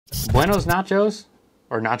Buenos nachos,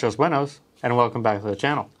 or nachos buenos, and welcome back to the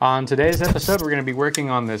channel. On today's episode, we're going to be working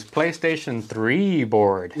on this PlayStation 3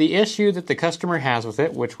 board. The issue that the customer has with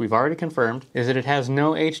it, which we've already confirmed, is that it has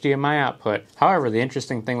no HDMI output. However, the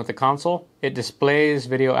interesting thing with the console, it displays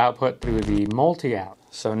video output through the multi-out.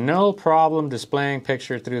 So no problem displaying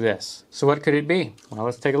picture through this. So what could it be? Well,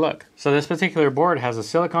 let's take a look. So this particular board has a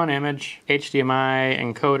silicon image HDMI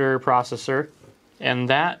encoder processor, and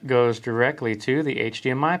that goes directly to the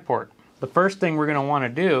HDMI port. The first thing we're going to want to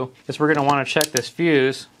do is we're going to want to check this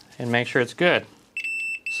fuse and make sure it's good.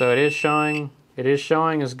 So it is showing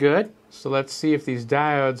as good. So let's see if these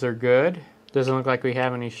diodes are good. Doesn't look like we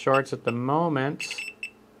have any shorts at the moment.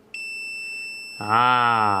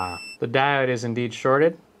 Ah, the diode is indeed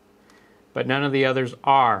shorted, but none of the others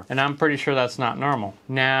are. And I'm pretty sure that's not normal.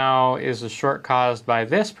 Now, is the short caused by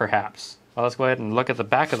this perhaps? Well, let's go ahead and look at the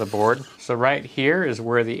back of the board. So right here is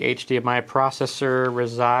where the HDMI processor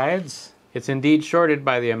resides. It's indeed shorted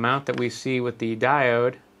by the amount that we see with the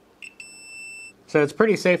diode. So it's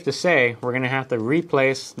pretty safe to say we're going to have to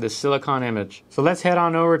replace the silicon image. So let's head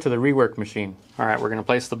on over to the rework machine. All right, we're going to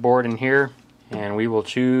place the board in here, and we will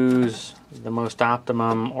choose the most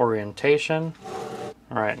optimum orientation.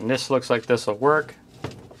 All right, and this looks like this will work.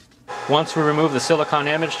 Once we remove the silicon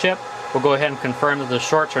image chip, we'll go ahead and confirm that the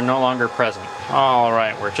shorts are no longer present. All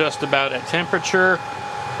right, we're just about at temperature.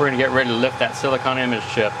 We're going to get ready to lift that silicon image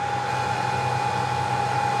chip.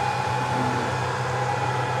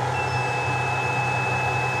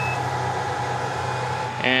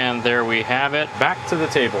 And there we have it, back to the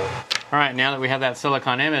table. All right, now that we have that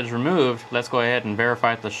silicon image removed, let's go ahead and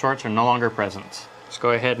verify that the shorts are no longer present. Let's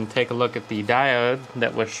go ahead and take a look at the diode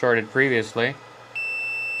that was shorted previously.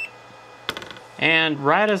 And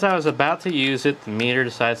right as I was about to use it, the meter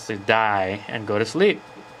decides to die and go to sleep.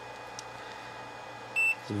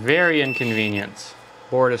 It's very inconvenient.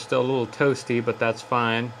 Board is still a little toasty, but that's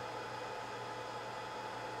fine.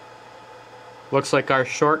 Looks like our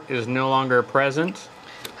short is no longer present.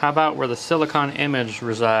 How about where the silicon image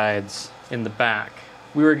resides in the back?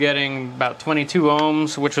 We were getting about 22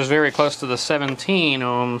 ohms, which was very close to the 17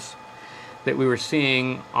 ohms that we were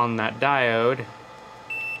seeing on that diode.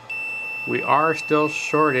 We are still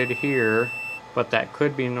shorted here, but that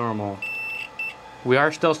could be normal. We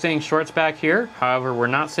are still seeing shorts back here. However, we're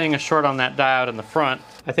not seeing a short on that diode in the front.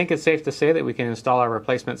 I think it's safe to say that we can install our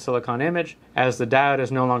replacement silicon image as the diode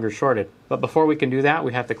is no longer shorted. But before we can do that,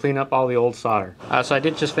 we have to clean up all the old solder. So I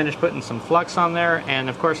did just finish putting some flux on there, and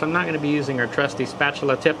of course I'm not going to be using our trusty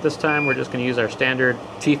spatula tip this time. We're just going to use our standard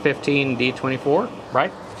T15 D24,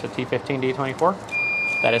 right? So T15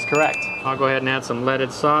 D24. That is correct. I'll go ahead and add some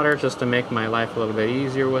leaded solder just to make my life a little bit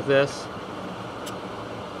easier with this.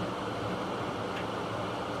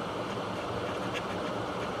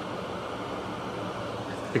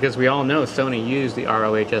 Because we all know Sony used the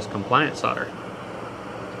RoHS compliant solder.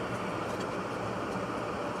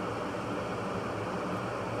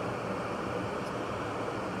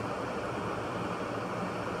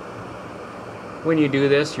 When you do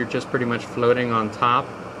this, you're just pretty much floating on top.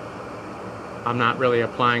 I'm not really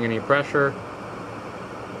applying any pressure.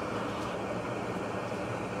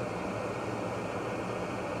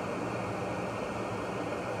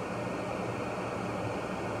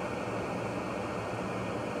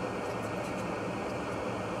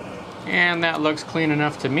 And that looks clean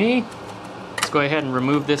enough to me. Let's go ahead and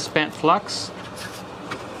remove this spent flux.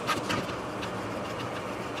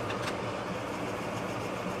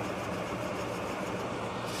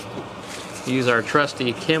 Use our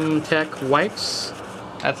trusty Kimtech wipes.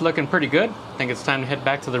 That's looking pretty good. I think it's time to head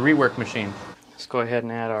back to the rework machine. Let's go ahead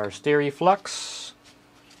and add our Steri flux.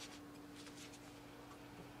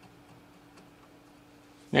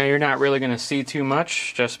 Now you're not really going to see too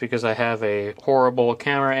much just because I have a horrible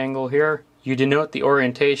camera angle here. You denote the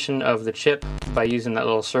orientation of the chip by using that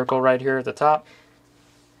little circle right here at the top.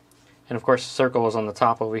 And of course the circle is on the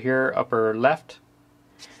top over here, upper left.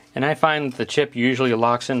 And I find that the chip usually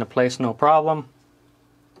locks into place no problem.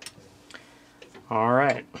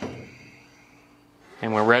 Alright.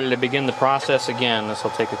 And we're ready to begin the process again. This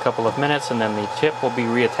will take a couple of minutes and then the chip will be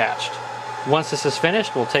reattached. Once this is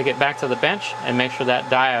finished, we'll take it back to the bench and make sure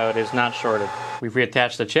that diode is not shorted. We've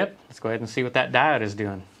reattached the chip. Let's go ahead and see what that diode is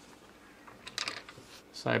doing.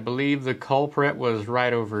 So I believe the culprit was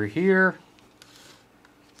right over here.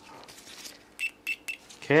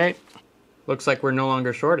 Okay. Looks like we're no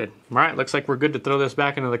longer shorted. Alright, looks like we're good to throw this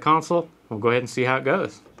back into the console. We'll go ahead and see how it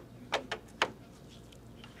goes.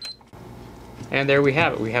 And there we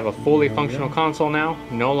have it. We have a fully functional console now,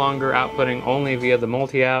 no longer outputting only via the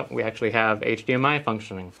multi-out. We actually have HDMI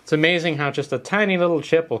functioning. It's amazing how just a tiny little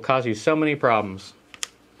chip will cause you so many problems.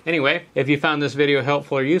 Anyway, if you found this video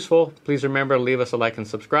helpful or useful, please remember to leave us a like and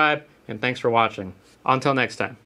subscribe, and thanks for watching. Until next time.